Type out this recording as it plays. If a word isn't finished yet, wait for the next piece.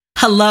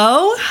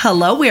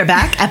Hello. We are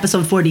back.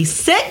 Episode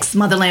 46,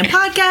 Motherland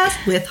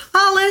Podcast with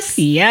Hollis.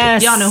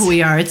 Yes. Y'all know who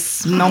we are.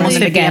 It's almost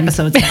 50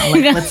 episodes now.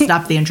 Let's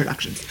stop the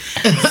introductions.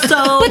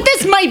 But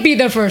this might be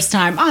the first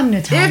time. I'm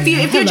Natalia.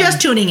 If you're just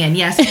tuning in,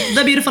 yes,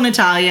 the beautiful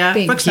Natalia,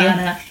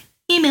 Roxana,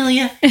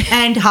 Emilia,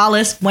 and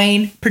Hollis,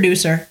 Wayne,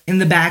 producer, in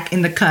the back,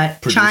 in the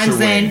cut, chimes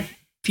in.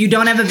 If you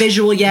don't have a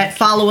visual yet,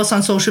 follow us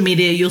on social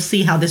media. You'll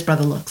see how this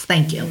brother looks.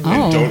 Thank you.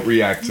 And don't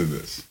react to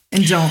this.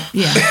 And don't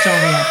react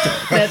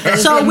to it.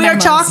 So we're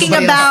talking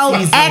about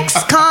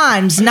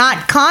ex-cons,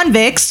 not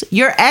convicts.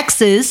 Your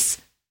exes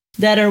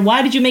that are,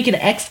 why did you make it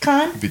an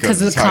ex-con?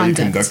 Because it's how you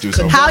conduct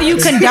yourself. How you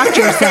conduct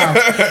yourself.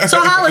 So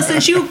Hollis,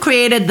 since you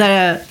created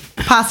the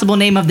possible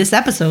name of this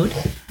episode,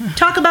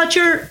 talk about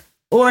your,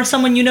 or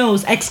someone you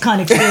know's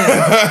ex-con experience.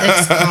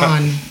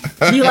 Ex-con.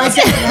 You like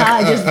it?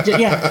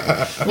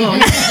 Yeah. Well,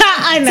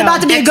 I know. it's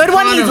about to be a good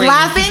one. He's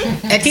laughing.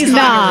 He's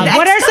not.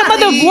 What are some of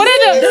the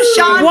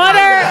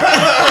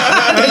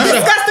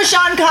discuss the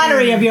Sean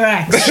Connery of your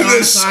ex.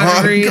 Sean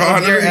Connery.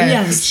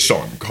 Yes.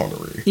 Sean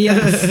Connery.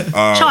 Yes.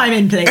 Chime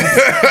in, please.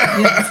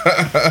 Yes.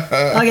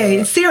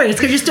 Okay, serious,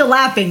 because you're still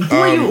laughing. Who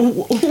are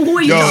you? Who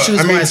are you?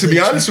 I mean, to be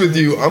honest with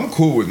you, I'm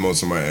cool with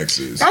most of my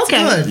exes.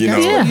 Okay. Good. You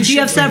know, Do you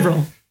have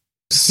several?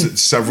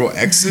 Several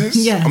exes?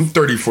 Yes. I'm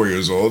 34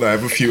 years old. I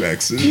have a few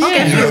exes.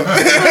 Okay. You know?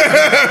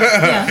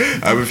 Yeah.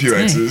 I have a few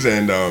exes,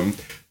 and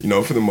you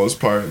know, for the most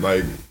part,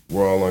 like,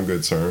 we're all on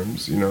good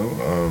terms. You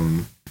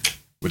know,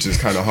 which is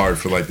kind of hard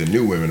for like the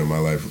new women in my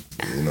life.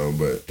 You know,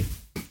 but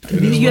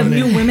You have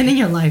new women in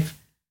your life,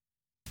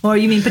 or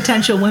you mean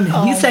potential women?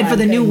 You said for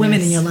the new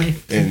women in your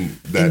life. in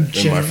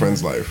my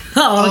friend's life.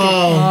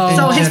 Oh, okay.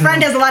 So his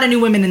friend has a lot of new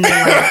women in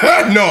their life.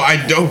 No, I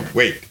don't.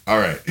 Wait. All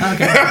right.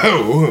 Okay.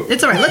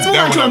 It's all right. Let's move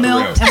That on to went Emil.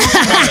 off the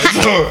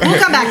rails. We'll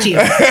come back to you.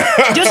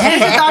 Just get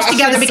your thoughts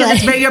together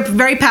because you're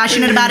very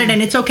passionate about it,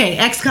 and it's okay.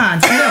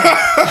 Ex-cons.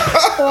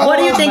 What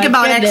do you think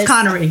about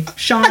ex-connery?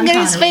 Sean Look at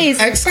his Connery.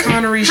 face.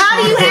 Ex-Connery.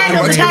 How do you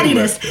handle the What's going on?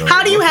 pettiness?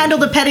 How do you handle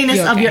the pettiness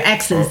of your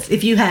exes,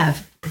 if you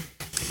have?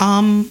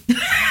 I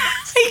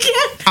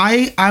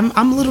can't.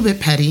 I'm a little bit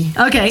petty.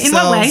 Okay, in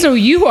what way? So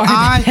you are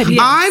the petty.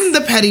 I'm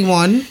the petty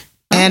one.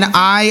 And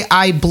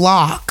I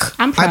block.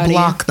 I'm proud I of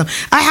block them.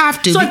 I have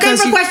to. So if they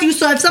because request you,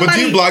 so if But somebody...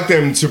 do you block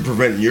them to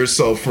prevent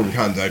yourself from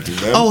contacting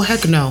them? Oh,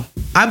 heck no.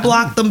 I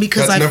block them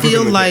because That's I never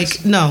feel been the like,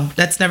 case. no,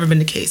 that's never been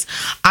the case.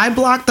 I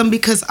block them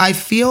because I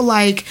feel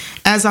like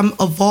as I'm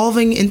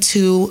evolving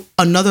into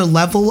another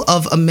level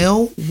of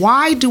Emil,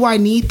 why do I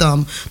need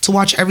them to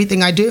watch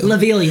everything I do?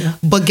 Lavelia.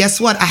 But guess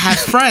what? I have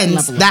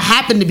friends that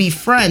happen to be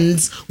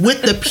friends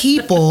with the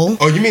people.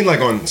 Oh, you mean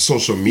like on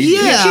social media?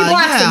 Yeah. She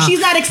blocks them.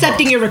 She's not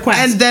accepting your request.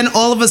 And then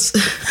all of us,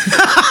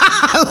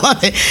 I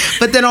love it.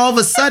 But then all of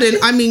a sudden,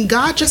 I mean,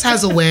 God just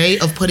has a way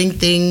of putting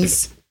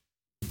things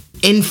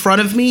in front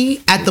of me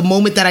at the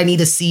moment that I need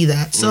to see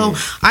that. So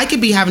I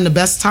could be having the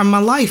best time of my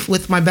life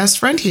with my best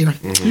friend here.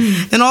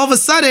 And all of a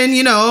sudden,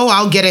 you know,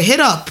 I'll get a hit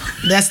up.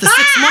 That's the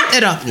 6 month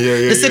hit up.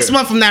 The 6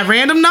 month from that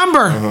random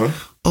number.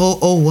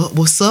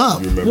 What's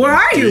up? Where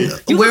are you?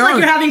 You look like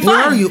you're having fun.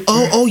 Where are you?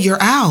 Oh,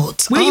 you're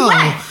out. Where you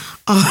at?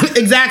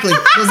 Exactly.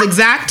 Those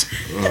exact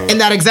in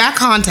that exact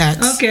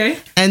context. Okay.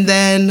 And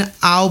then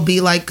I'll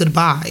be like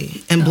goodbye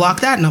and block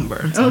that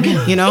number.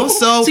 Okay. You know,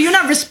 so you're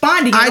not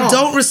responding at all. I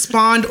don't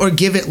respond or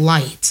give it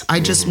light.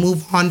 I just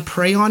move on,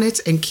 pray on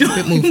it, and keep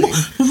it moving.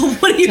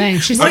 What do you? Dang,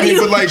 she I mean,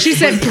 but like, she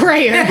said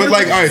prayer. But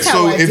like, all right. That's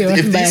how So I do it if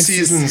with these exes.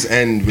 seasons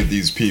end with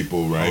these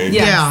people, right?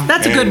 Yeah.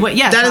 That's a good way.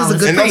 Yeah, That is a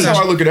good And that's thing.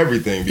 how I look at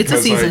everything. It's a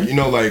Because season. like, you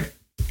know, like,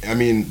 I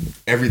mean,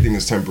 everything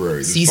is temporary.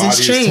 This Seasons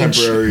body change.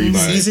 is temporary.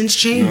 Like,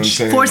 Seasons you know what I'm change.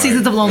 saying? 4 Like,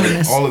 seasons of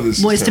loneliness. All of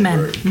this Boys is to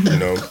men. temporary. You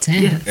know.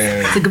 Damn. Yeah.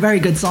 And It's a very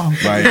good song.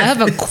 like, I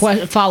have a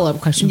follow-up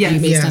question for you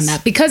based on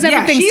that. Because Yeah,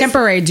 everything's she's-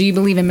 temporary, do you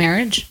believe in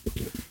marriage?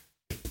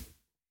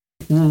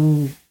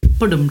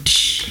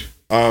 Ba-dum-tsh.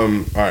 all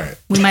right.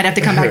 We might have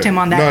to come back to him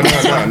on that.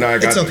 No, I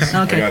got It's okay. this.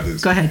 Okay. I got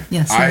this. Go ahead.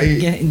 Yes.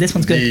 I- This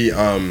one's good.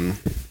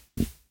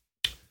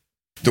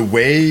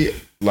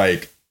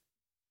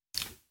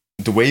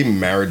 The way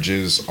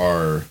marriages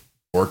are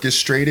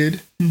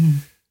orchestrated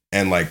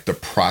and like the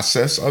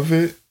process of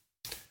it,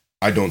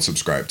 I don't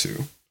subscribe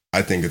to.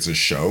 I think it's a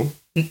show.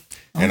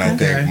 And I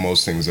think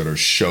most things that are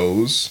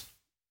shows,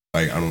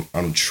 like I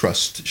don't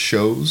trust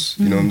shows.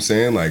 You know what I'm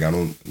saying? Like I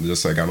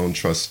don't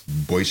trust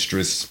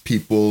boisterous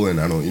people, and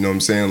I don't, you know what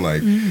I'm saying?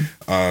 Like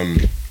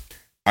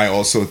I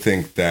also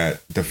think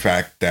that the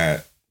fact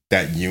that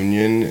that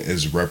union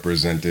is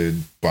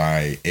represented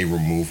by a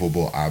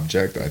removable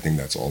object, I think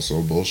that's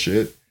also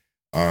bullshit.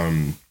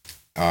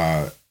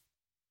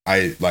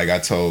 I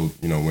tell,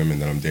 you know, women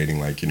that I'm dating,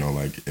 like, you know,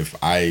 like if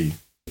I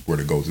were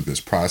to go through this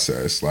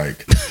process,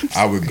 like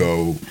I would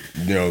go,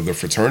 you know, the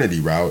fraternity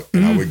route,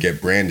 and I would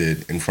get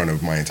branded in front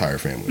of my entire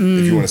family.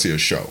 If you want to see a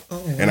show,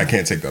 and I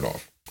can't take that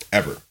off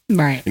ever.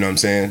 Right. You know what I'm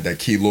saying? That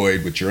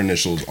keloid with your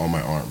initials on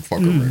my arm, fuck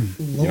over. You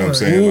know what I'm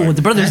saying? Ooh, Like,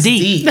 the brother's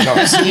deep.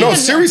 no,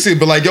 seriously,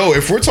 but like, yo,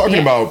 if we're talking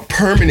about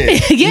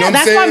permanent, you know what I'm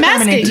that's saying? why I'm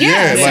asking.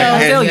 Yeah. like,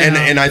 I feel you.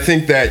 and I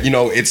think that, you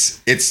know,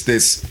 it's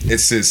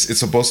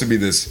supposed to be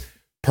this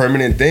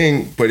permanent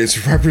thing, but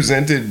it's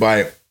represented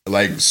by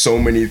like so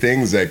many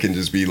things that can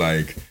just be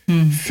like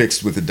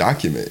fixed with a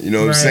document. You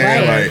know what I'm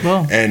saying? Right. Like,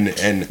 Well.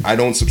 and I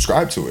don't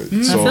subscribe to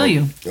it. So, I feel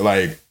you.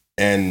 Like,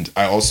 and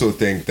I also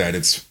think that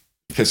it's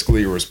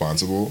fiscally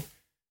irresponsible.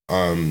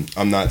 I'm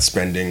not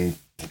spending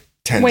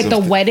tens Wait, of the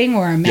wedding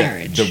or a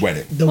marriage? the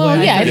wedding.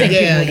 I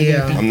think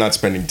people I'm not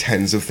spending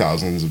tens of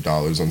thousands of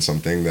dollars on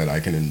something that I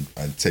can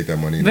take that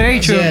money. And Very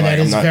invest true. in. Yeah, Like, that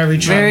I'm is not very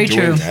true. Very doing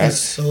true. that. That's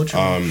so true.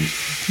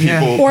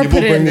 People Or put it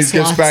bring in the these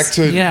gifts back slots.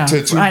 to Yeah.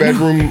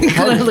 2-bedroom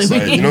apartments.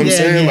 Like, you know what I'm Yeah,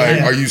 saying? yeah.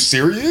 Like, are you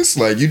serious?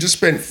 Like, you just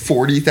spent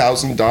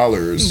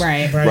 $40,000,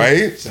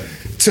 Right.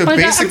 To But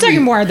basically. I'm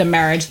talking more of the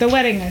marriage. The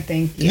wedding, I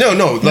think. No,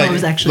 like, it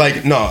was actually-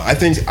 I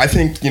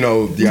think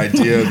the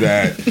idea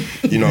that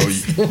you No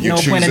choose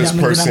point in this dumbing it down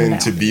person now.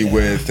 to be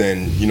with,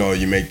 and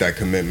you make that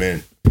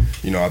commitment.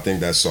 I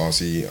think that's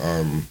saucy.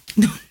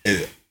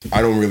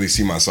 I don't really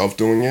see myself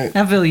doing it.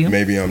 I feel you.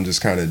 Maybe I'm just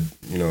kind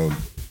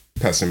of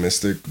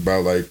pessimistic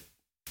about like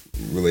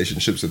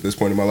relationships at this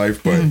point in my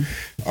life, but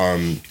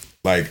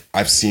like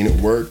I've seen it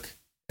work,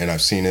 and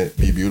I've seen it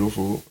be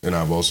beautiful, and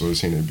I've also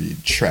seen it be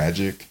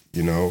tragic.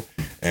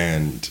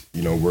 And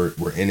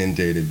we're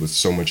inundated with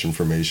so much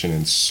information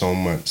and so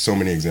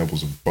many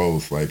examples of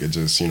both. Like it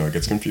just it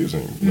gets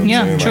confusing. You know what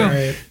Yeah, I'm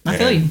saying? true.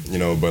 Like, I feel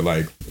you. But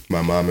like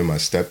my mom and my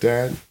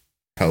stepdad,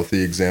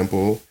 healthy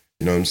example.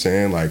 You know what I'm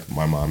saying? Like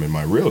my mom and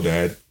my real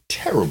dad,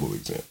 terrible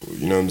example.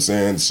 You know what I'm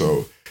saying?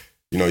 So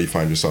you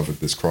find yourself at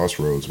this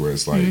crossroads where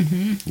it's like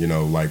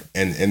like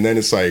and then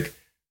it's like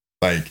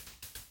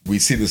we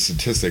see the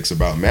statistics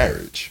about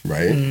marriage,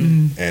 right?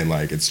 And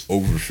like it's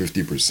over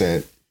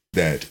 50%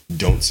 that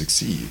don't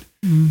succeed.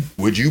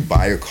 Would you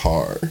buy a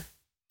car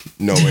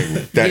knowing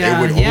that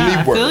it would only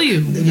I work feel you.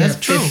 That's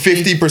true.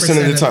 50%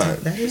 of the time?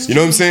 You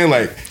know what I'm saying?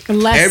 Like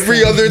Less every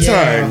than. other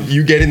time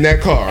you get in that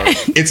car,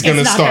 it's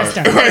gonna not start.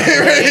 gonna start.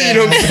 Right? You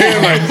know what I'm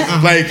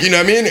saying? Like you know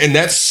what I mean? And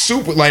that's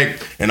super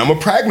and I'm a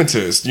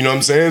pragmatist, you know what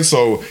I'm saying?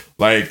 So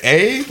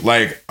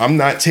like I'm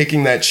not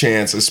taking that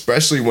chance,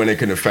 especially when it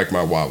can affect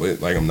my wallet.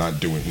 Like I'm not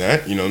doing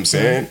that, you know what I'm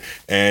saying?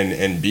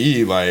 And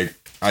B, like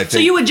I think So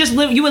you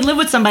would live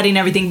with somebody and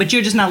everything, but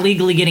you're just not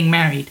legally getting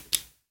married.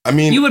 I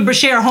mean, You would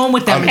share a home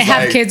with them. And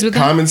have kids with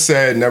them? Common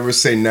said, never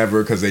say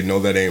never because they know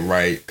that ain't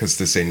right. Because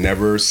to say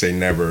never,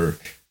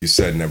 you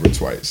said never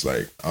twice.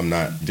 Like, I'm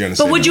not. Do you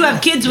understand? But would you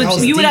have kids with? That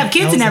was You would deep. have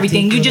kids That and was a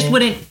everything. deep You just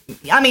little-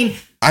 wouldn't. I mean,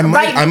 I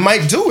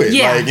might do it.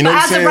 Yeah, Like, you know but what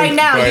I'm as saying? of right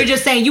now, But you're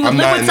just saying you would I'm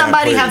live not with in that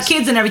somebody, have place.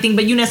 kids and everything,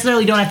 but you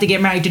necessarily don't have to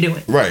get married to do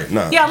it. Right.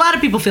 No. Yeah, a lot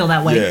of people feel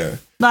that way. Yeah.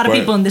 A lot of But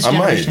people in this I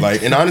generation.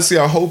 might and honestly,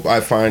 I hope I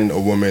find a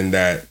woman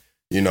that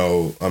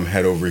I'm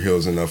head over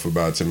heels enough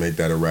about to make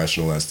that a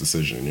rational ass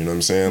decision. You know what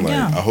I'm saying? Like,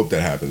 Yeah. I hope that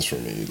happens for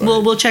me.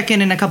 Like, We'll check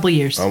in a couple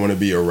years. I want to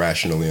be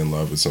irrationally in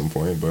love at some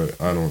point, but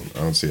I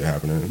don't see it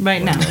happening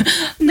Right now.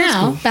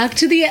 Now, back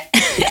to the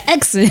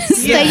exes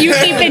that you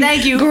keep in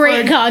Thank you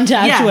great for-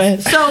 contact Yes.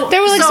 with. So- they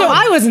were like, so- so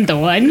I wasn't the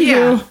one.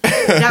 Yeah, You.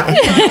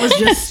 that was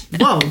just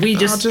whoa. We I'll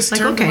just just like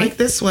turn okay. like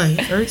this way.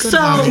 Very good. So-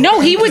 Holly. No,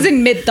 he was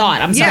in mid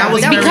thought. I'm sorry. Yeah, that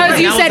was very because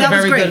good. you That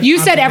was said great. you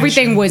said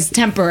everything observation. was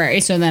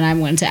temporary, so then I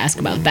wanted to ask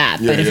about that.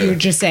 But if yeah. you were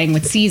just saying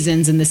with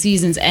seasons and the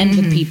seasons end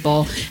with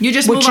people, You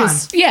just which move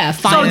is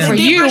fine So for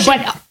the you,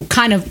 impression- but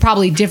kind of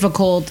probably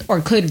difficult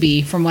or could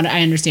be, from what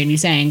I understand you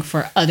saying,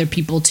 for other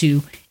people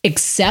to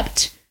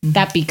accept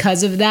that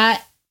because of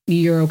that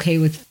you're okay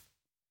with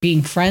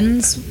being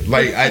friends.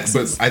 Like I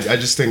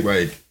just think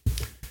like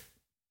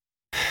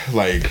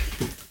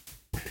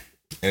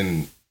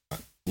and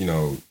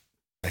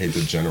I hate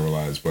to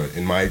generalize, but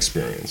in my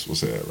experience, we'll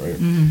say that, right?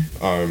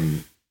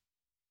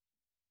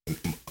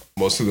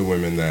 Most of the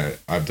women that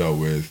I've dealt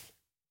with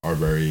are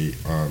very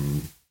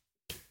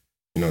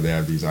they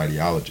have these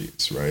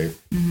ideologies, right?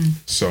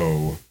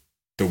 So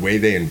the way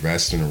they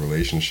invest in a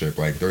relationship,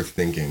 like they're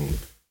thinking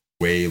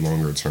way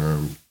longer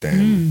term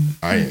than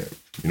I am.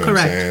 You know Correct. what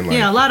I'm saying? Like,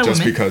 Yeah, a lot of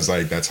just women. because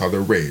like that's how they're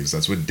raised.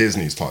 That's what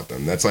Disney's taught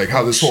them. That's like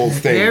how this whole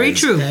thing Very is,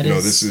 true.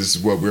 This is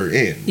what we're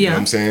in. You know what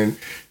I'm saying?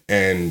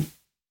 And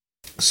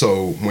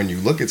so when you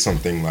look at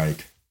something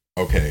like,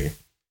 okay,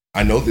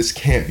 I know this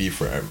can't be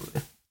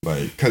forever.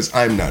 Like, because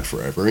I'm not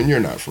forever and you're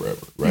not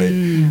forever, right?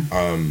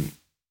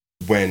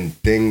 When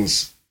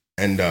things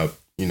end up,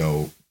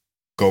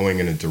 going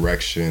in a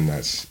direction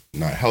that's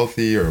not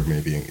healthy, or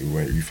maybe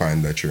when you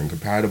find that you're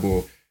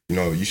incompatible,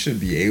 you should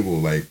be able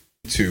like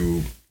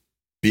to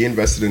be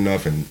invested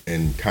enough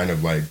and kind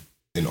of like,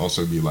 and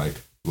also be like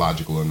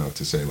logical enough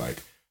to say like,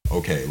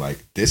 okay,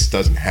 like this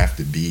doesn't have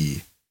to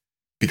be,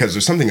 because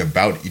there's something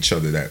about each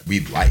other that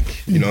we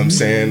like, you know what I'm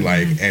saying?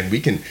 Like, and we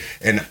can,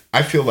 and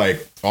I feel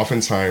like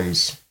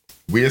oftentimes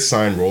we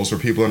assign roles for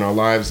people in our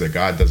lives that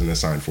God doesn't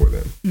assign for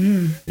them.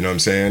 You know what I'm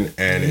saying?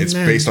 And it's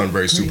based on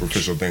very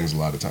superficial things a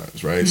lot of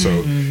times, right? So,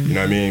 you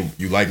know what I mean?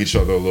 You like each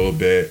other a little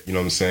bit, you know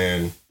what I'm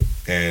saying?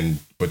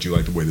 But you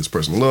like the way this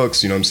person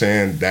looks, you know what I'm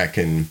saying? That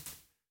can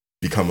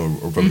become a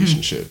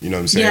relationship. You know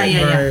what I'm saying?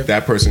 Yeah.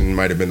 That person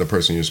might have been the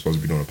person you're supposed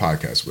to be doing a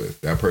podcast with.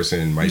 That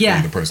person might be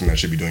the person that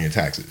should be doing your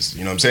taxes.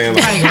 You know what I'm saying?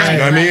 Like, you know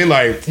what I mean?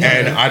 Like,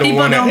 and I don't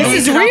want to.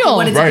 This is real.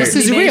 This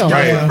is real.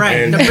 Right.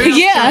 And the real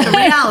stuff, the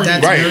reality.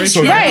 Right.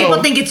 So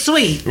people think it's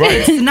sweet.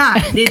 Right.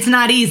 It's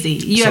not easy.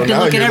 You have to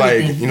look at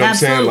everything. Like, you know what I'm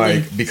saying?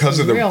 Like, because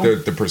of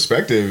the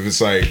perspective,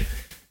 it's like,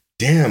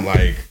 damn,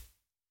 like,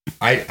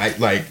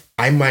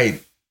 I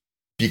might,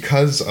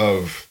 because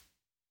of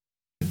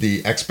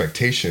the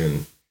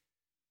expectation,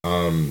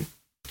 and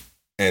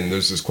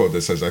there's this quote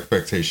that says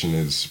expectation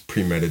is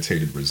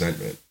premeditated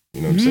resentment.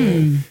 You know what I'm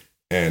saying?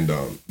 And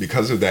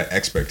because of that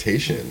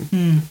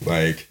expectation,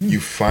 like, you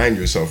find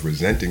yourself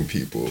resenting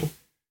people.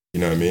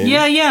 You know what I mean?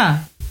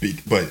 Yeah.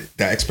 But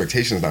that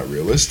expectation is not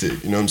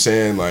realistic. You know what I'm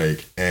saying?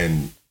 Like,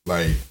 and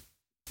like,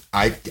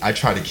 I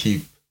try to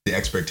keep the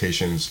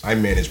expectations. I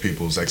manage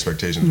people's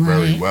expectations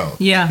very well.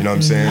 Yeah, you know what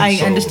I'm saying? I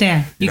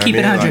understand. You keep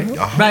it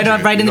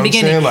 100, right in the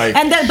beginning. Like,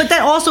 and that, but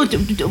that also,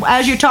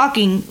 as you're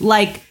talking,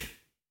 like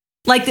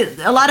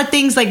a lot of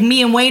things like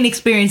me and Wayne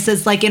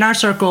experiences, like in our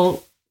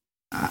circle,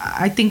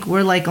 I think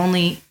we're like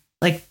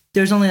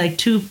there's only like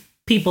 2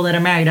 people that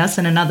are married, us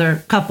and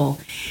another couple,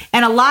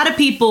 and a lot of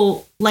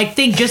people like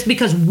think just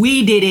because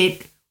we did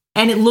it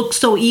and it looks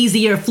so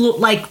easy or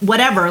like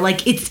whatever,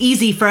 like it's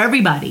easy for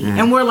everybody.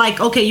 And we're like,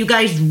 okay, you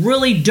guys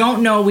really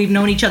don't know. We've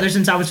known each other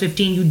since I was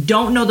 15. You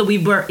don't know that we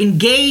were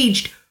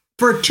engaged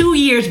for 2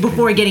 years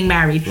before getting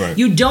married. Right.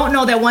 You don't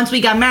know that once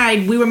we got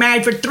married, we were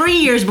married for 3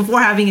 years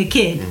before having a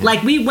kid.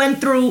 Like we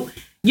went through,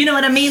 you know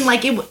what I mean?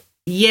 Like it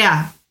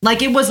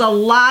was a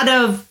lot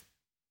of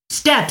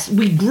steps.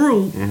 We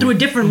grew through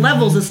different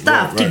levels of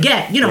stuff to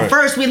get,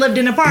 first we lived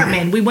in an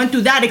apartment. We went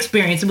through that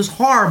experience. It was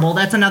horrible.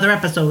 That's another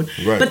episode.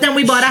 Right. But then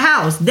we bought a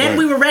house. Then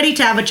we were ready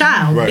to have a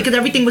child because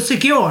everything was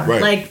secure.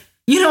 Right. Like,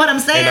 you know what I'm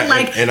saying?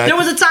 There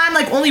was a time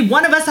like only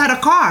one of us had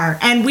a car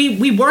and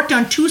we worked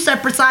on 2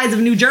 separate sides of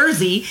New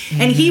Jersey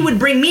and he would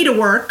bring me to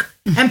work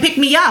and pick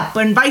me up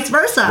and vice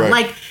versa. Right.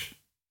 Like,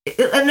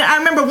 and I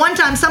remember one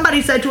time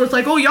somebody said to us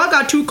like, oh, y'all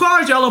got 2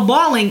 cars, y'all are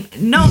balling.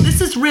 No,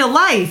 this is real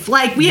life.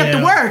 Like we have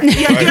to work.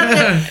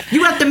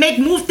 You have to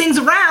move things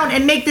around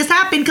and make this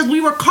happen because we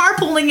were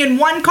carpooling in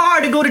one car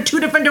to go to 2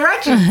 different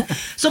directions.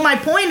 So my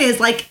point is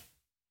like,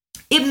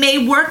 it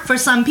may work for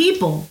some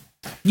people.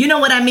 You know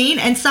what I mean?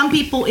 And some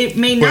people it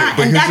may not,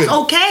 and that's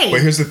okay.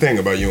 But here's the thing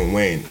about you and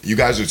Wayne. You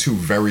guys are 2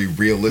 very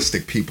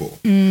realistic people.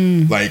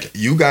 Like,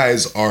 you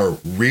guys are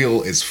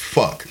real as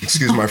fuck.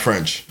 Excuse my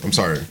French. I'm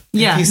sorry.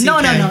 Yeah. No.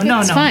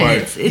 It's fine.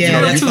 But,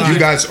 you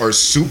guys are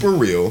super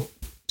real,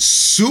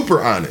 super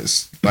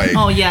honest. Like,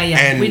 oh yeah,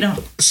 and we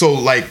don't. So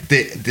like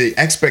the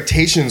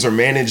expectations are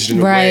managed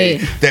in a way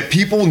that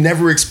people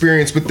never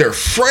experience with their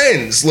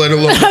friends, let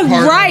alone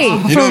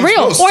right, for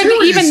real,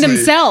 or even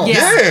themselves.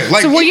 Yeah.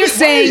 Like, so what you're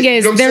saying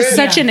is there's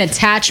such an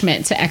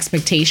attachment to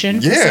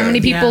expectation for so many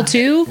people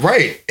too.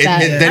 Right.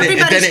 Then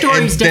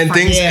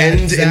things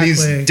end in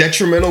these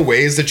detrimental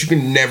ways that you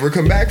can never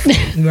come back from.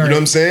 You know what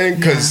I'm saying?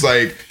 Because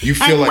like you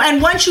feel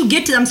and once you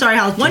get to, I'm sorry,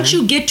 Hal. Once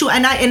you get to,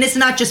 and it's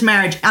not just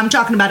marriage. I'm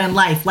talking about in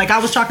life. Like I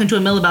was talking to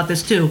Emil about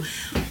this too.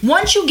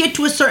 Once you get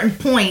to a certain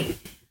point,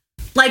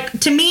 like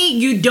to me,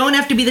 you don't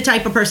have to be the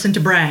type of person to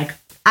brag.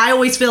 I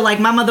always feel like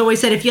my mother always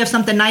said, if you have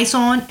something nice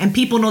on and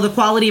people know the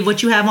quality of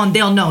what you have on,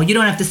 they'll know. You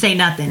don't have to say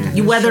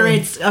nothing. Whether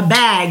it's a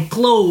bag,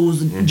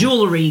 clothes,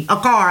 jewelry, a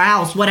car, a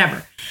house,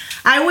 whatever.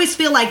 I always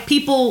feel like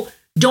people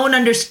don't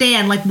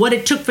understand like what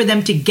it took for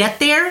them to get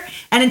there.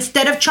 And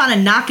instead of trying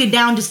to knock it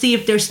down to see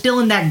if they're still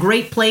in that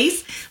great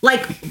place,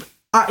 like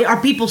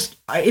are people,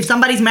 if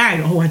somebody's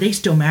married, are they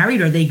still married?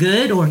 Are they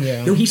good? Or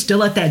he's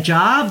still at that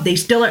job? They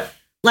still are.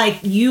 Like,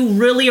 you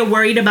really are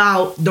worried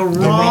about the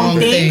wrong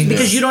things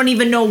because you don't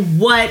even know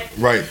what.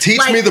 Right. Teach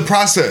me the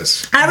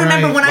process. I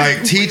remember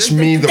when teach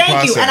me the process.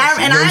 Thank you.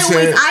 And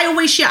I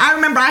always share. I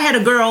remember I had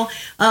a girl,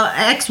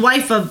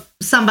 ex-wife of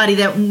somebody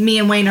that me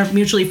and Wayne are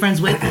mutually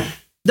friends with.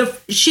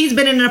 She's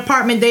been in an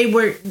apartment. They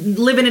were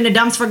living in the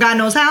dumps for God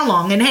knows how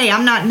long. And hey,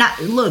 I'm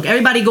not look,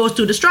 everybody goes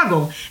through the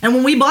struggle. And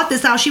when we bought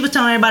this house, she was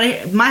telling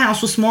everybody my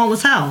house was small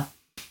as hell.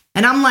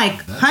 And I'm like,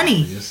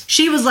 honey,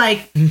 she was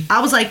like,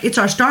 I was like, it's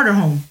our starter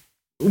home.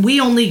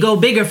 We only go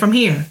bigger from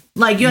here.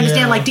 Like, you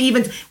understand? Like,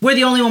 we're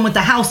the only one with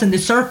the house in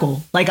this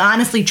circle. Like,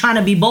 honestly, trying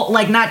to be bold,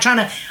 like, not trying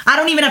to, I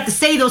don't even have to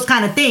say those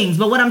kind of things.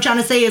 But what I'm trying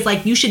to say is,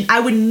 like, I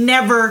would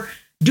never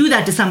do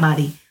that to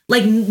somebody.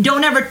 Like,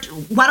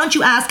 why don't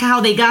you ask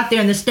how they got there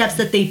and the steps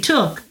that they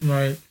took?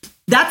 Right.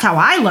 That's how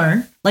I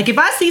learn. Like, if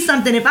I see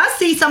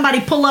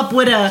somebody pull up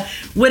with a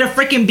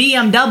freaking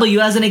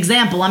BMW as an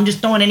example, I'm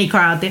just throwing any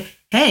car out there.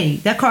 Hey,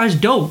 that car is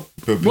dope.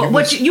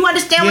 What you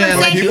understand what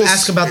I'm saying? People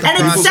ask about the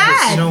process. And it's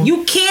sad.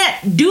 You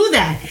can't do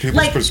that.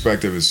 People's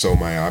perspective is so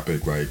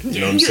myopic. Like, you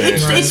know what I'm saying?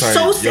 It's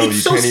so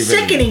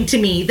sickening to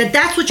me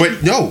that's what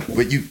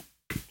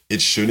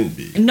it shouldn't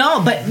be.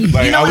 No, but you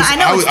know what? I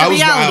know it's the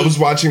reality. I was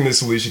watching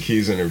this Alicia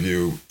Keys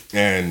interview,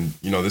 and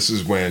this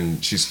is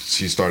when she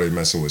started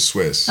messing with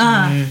Swiss,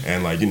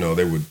 and like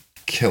they were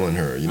killing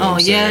her. You know?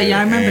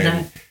 I remember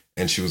that.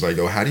 And she was like,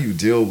 "Yo, how do you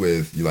deal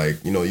with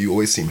like, you know, you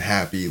always seem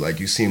happy, like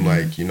you seem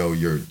like, you know,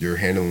 you're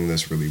handling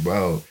this really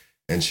well."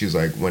 And she was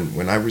like,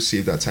 when I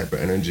receive that type of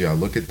energy, I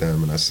look at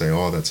them and I say,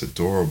 "Oh, that's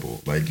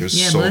adorable. Like you're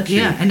so cute."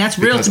 Yeah, and that's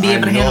real to be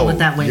able to handle it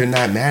that way. You're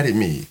not mad at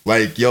me.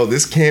 Like, yo,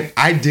 there's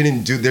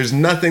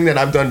nothing that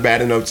I've done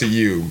bad enough to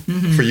you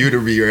for you to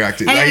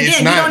react. And like, again,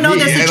 it's not you don't know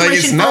me. the situation. Like,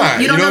 it's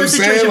not. You don't know the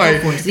situation.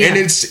 Like, and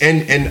it's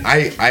and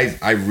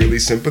I really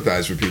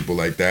sympathize with people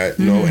like that,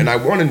 you know, and I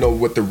want to know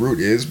what the root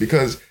is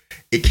because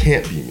it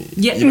can't be me.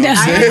 Yeah, you know what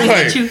I'm saying? I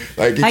get you.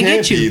 Like it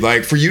can't be.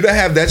 Like for you to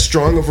have that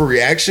strong of a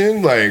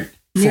reaction, like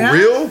for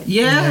real?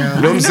 Yeah.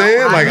 You know what I'm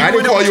saying? Like I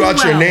didn't call you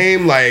out your well.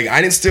 name. Like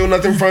I didn't steal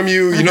nothing from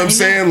you. You know what I'm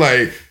saying?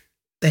 Like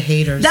The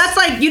haters. That's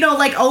like, you know,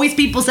 like always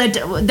people said,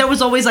 there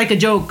was always like a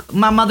joke.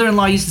 My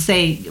mother-in-law used to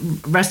say,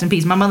 rest in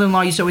peace. My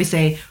mother-in-law used to always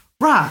say,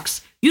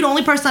 "Rocks, you the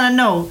only person I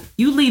know.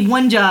 You leave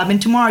one job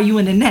and tomorrow you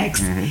in the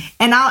next." And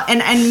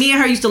me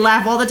and her used to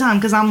laugh all the time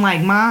because I'm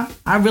like, "Ma,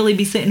 I really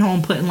be sitting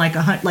home putting like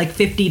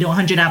 50 to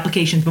 100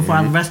 applications before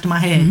I rest my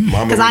head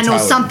because I know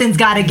something's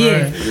got to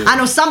give. Right. I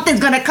know something's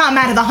gonna come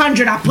out of the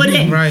 100 I put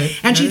in." Right.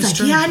 And she's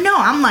like, "Yeah, I know."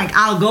 I'm like,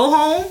 "I'll go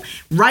home,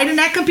 right in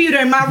that computer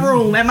in my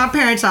room at my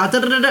parents' house.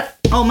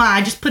 Oh my,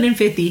 I just put in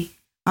 50.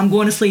 I'm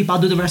going to sleep.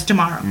 I'll do the rest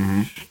tomorrow."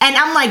 And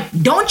I'm like,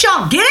 don't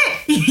y'all get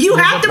it? You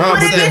have to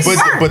put in this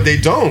work. But they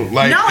don't.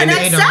 Like, no, and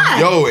that's sad.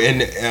 Yo,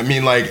 and I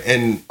mean, like,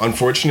 and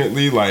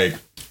unfortunately, like,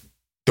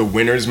 the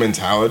winner's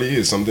mentality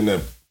is something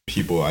that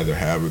people either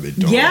have or they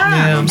don't. Yeah, you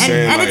know what I'm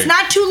saying? And like, it's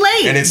not too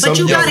late. And it's but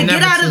you got to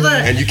get out of the.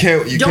 And you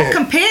can't. Don't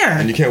compare.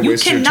 And you can't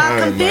waste your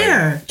time.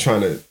 Compare. Like,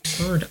 trying to.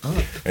 Word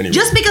up. Anyway.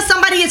 Just because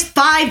somebody has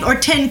 5 or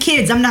 10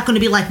 kids, I'm not going to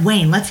be like,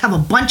 "Wayne, let's have a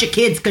bunch of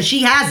kids because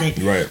she has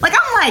it." Right. Like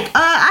I'm like,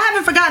 I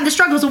haven't forgotten the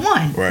struggles of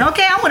one. Right.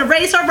 Okay, I want to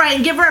raise her right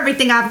and give her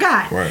everything I've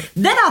got. Right.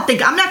 Then I'll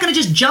think I'm not going to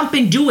just jump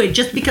and do it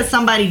just because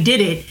somebody did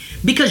it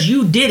because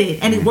you did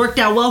it and it worked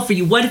out well for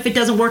you. What if it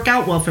doesn't work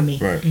out well for me?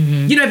 Right.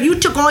 You know, if you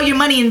took all your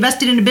money and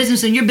invested in a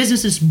business and your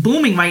business is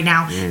booming right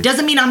now,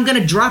 doesn't mean I'm going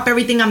to drop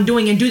everything I'm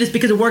doing and do this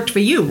because it worked for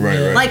you.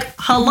 Right. Like,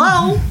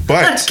 hello,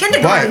 But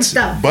kindergarten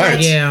stuff.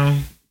 But yeah.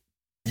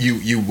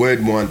 You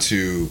would want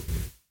to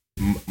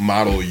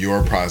model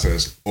your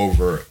process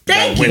over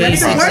that you. winning If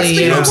it process. works for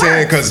You know what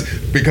I'm it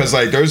saying? Because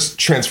like there's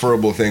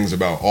transferable things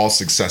about all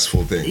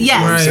successful things. Yes, you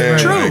know what I'm saying?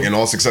 true. Like, and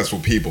all successful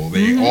people,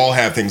 they all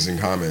have things in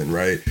common,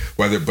 right?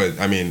 But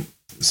I mean,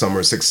 some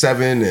are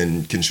 6'7"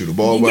 and can shoot a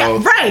ball well.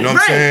 Yeah, right, you know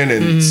what I'm saying?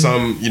 And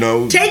some, you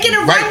know, take it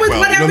and run with well,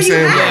 whatever you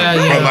know what I'm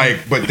saying?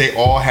 have. But they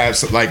all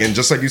have like, and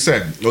just like you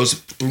said,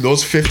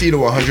 those 50 to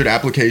 100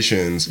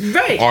 applications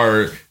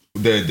are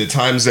the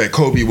times that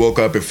Kobe woke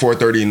up at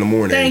 4:30 in the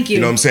morning. Thank you.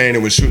 You know what I'm saying?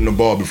 And was shooting the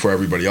ball before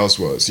everybody else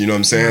was. You know what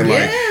I'm saying?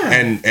 Like,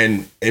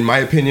 and in my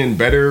opinion,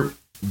 better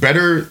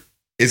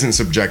isn't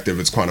subjective,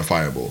 it's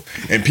quantifiable.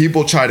 And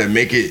people try to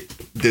make it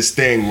this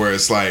thing where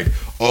it's like,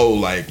 oh,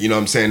 like, you know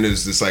what I'm saying,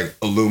 there's this like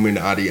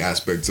Illuminati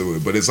aspect to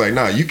it. But it's like,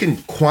 nah, you can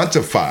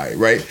quantify,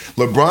 right?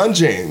 LeBron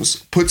James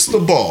puts the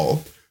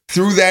ball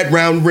through that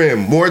round rim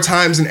more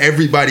times than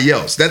everybody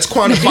else. That's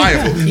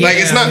quantifiable. Like,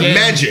 it's not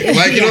magic.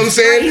 Like, you know what I'm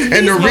saying?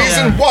 And the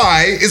reason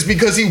why is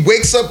because he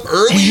wakes up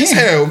early as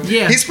hell.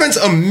 He spends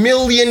 $1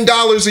 million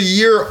a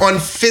year on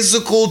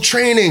physical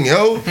training,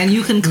 yo. And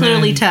you can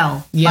clearly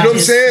tell. You know what I'm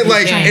saying?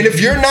 Like, and if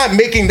you're not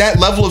making that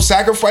level of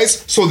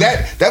sacrifice, so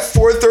that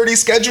 4:30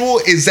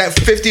 schedule is that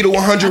 50 to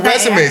 100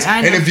 resumes.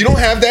 And if you don't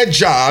have that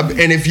job,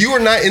 and if you are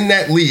not in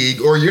that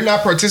league, or you're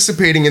not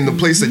participating in the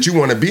place that you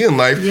want to be in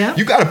life,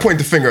 you got to point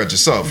the finger at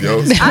yourself. Yo.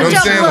 You know what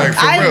I'm saying? Like,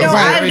 for real.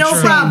 I have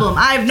no problem.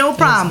 I have no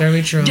problem.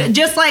 Very true.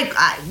 Just like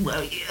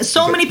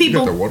so many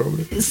people.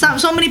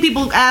 So many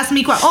people ask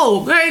me,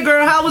 "Oh, hey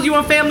girl, how was you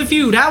on Family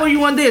Feud? How were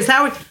you on this?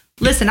 How?"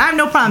 Listen, I have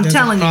no problem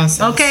telling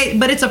you, okay?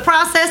 But it's a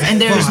process,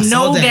 and there's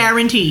no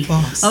guarantee,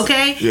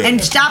 okay? Yeah.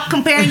 And stop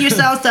comparing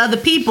yourselves to other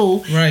people,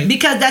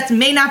 because that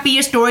may not be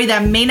your story,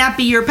 that may not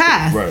be your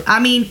path. Right.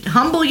 I mean,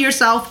 humble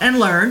yourself and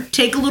learn.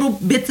 Take a little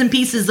bits and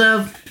pieces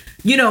of,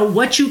 you know,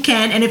 what you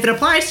can, and if it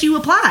applies to you,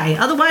 apply.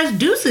 Otherwise,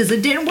 deuces,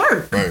 it didn't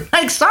work. Right.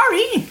 Like,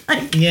 sorry.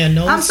 Like,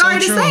 no, I'm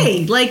sorry to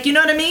say. Like, you know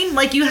what I mean?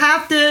 Like, you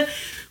have to,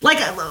 like,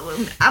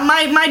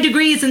 my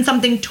degree is in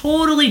something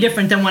totally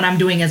different than what I'm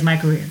doing as my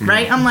career,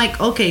 right? I'm like,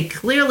 okay,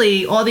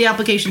 clearly all the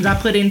applications I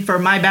put in for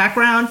my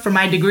background, for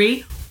my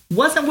degree,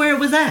 wasn't where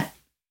it was at.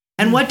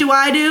 And what do?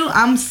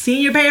 I'm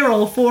senior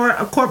payroll for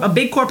a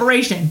big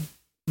corporation.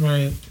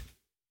 Right.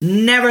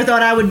 Never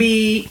thought I would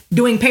be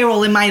doing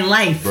payroll in my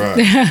life. Right.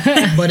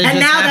 But and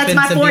now that's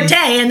my forte,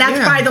 and that's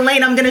probably the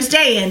lane I'm going to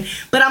stay in.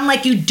 But I'm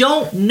like, you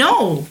don't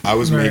know. I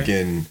was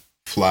making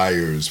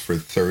flyers for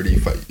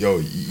 35. Yo,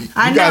 you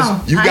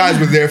guys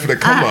were there for the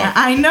come up.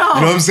 I know.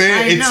 You know what I'm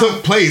saying? It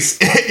took place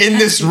in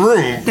this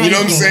room. You know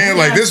what I'm saying?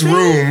 Like, this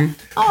room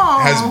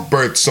has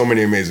birthed so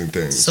many amazing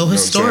things. So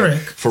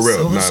historic. For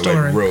real. Not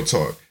like real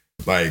talk.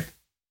 Like,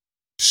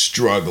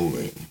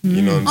 struggling.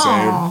 You know what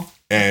I'm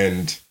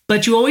saying?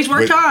 But you always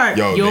worked hard.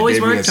 Yo, you always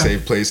gave me worked a hard.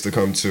 safe place to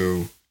come to.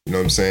 You know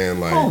what I'm saying?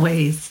 Like,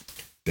 always.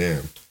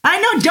 Damn. I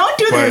know, don't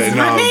do this.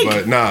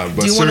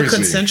 But do you want a seriously,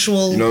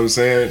 consensual? You know what I'm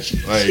saying?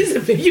 Like,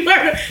 do you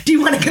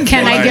want to?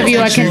 Can I give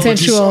you a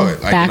consensual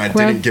back and I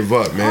didn't give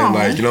up, man.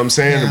 Like, you know what I'm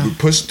saying? And we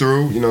pushed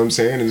through. You know what I'm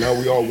saying? And now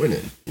we all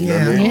winning. You know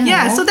what I mean?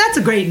 Yeah. So that's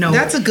a great note.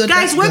 That's a good.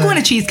 Guys, we're going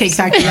to Cheesecake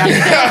Factory.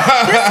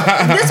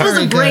 This was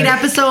a great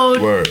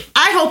episode. Word.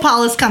 I hope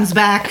Hollis comes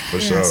back.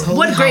 For sure.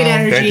 What great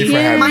energy! Thank you for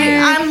having me.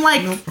 I'm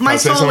like my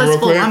soul is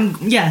full.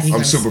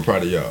 I'm super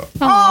proud of y'all.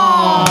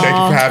 Oh, thank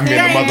you for having me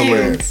in the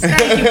motherland.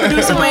 Thank you,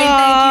 producer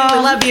Wayne. Thank you.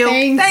 We love you.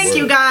 Thanks. Thank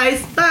you,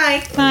 guys.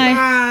 Bye. Bye.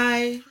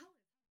 Bye.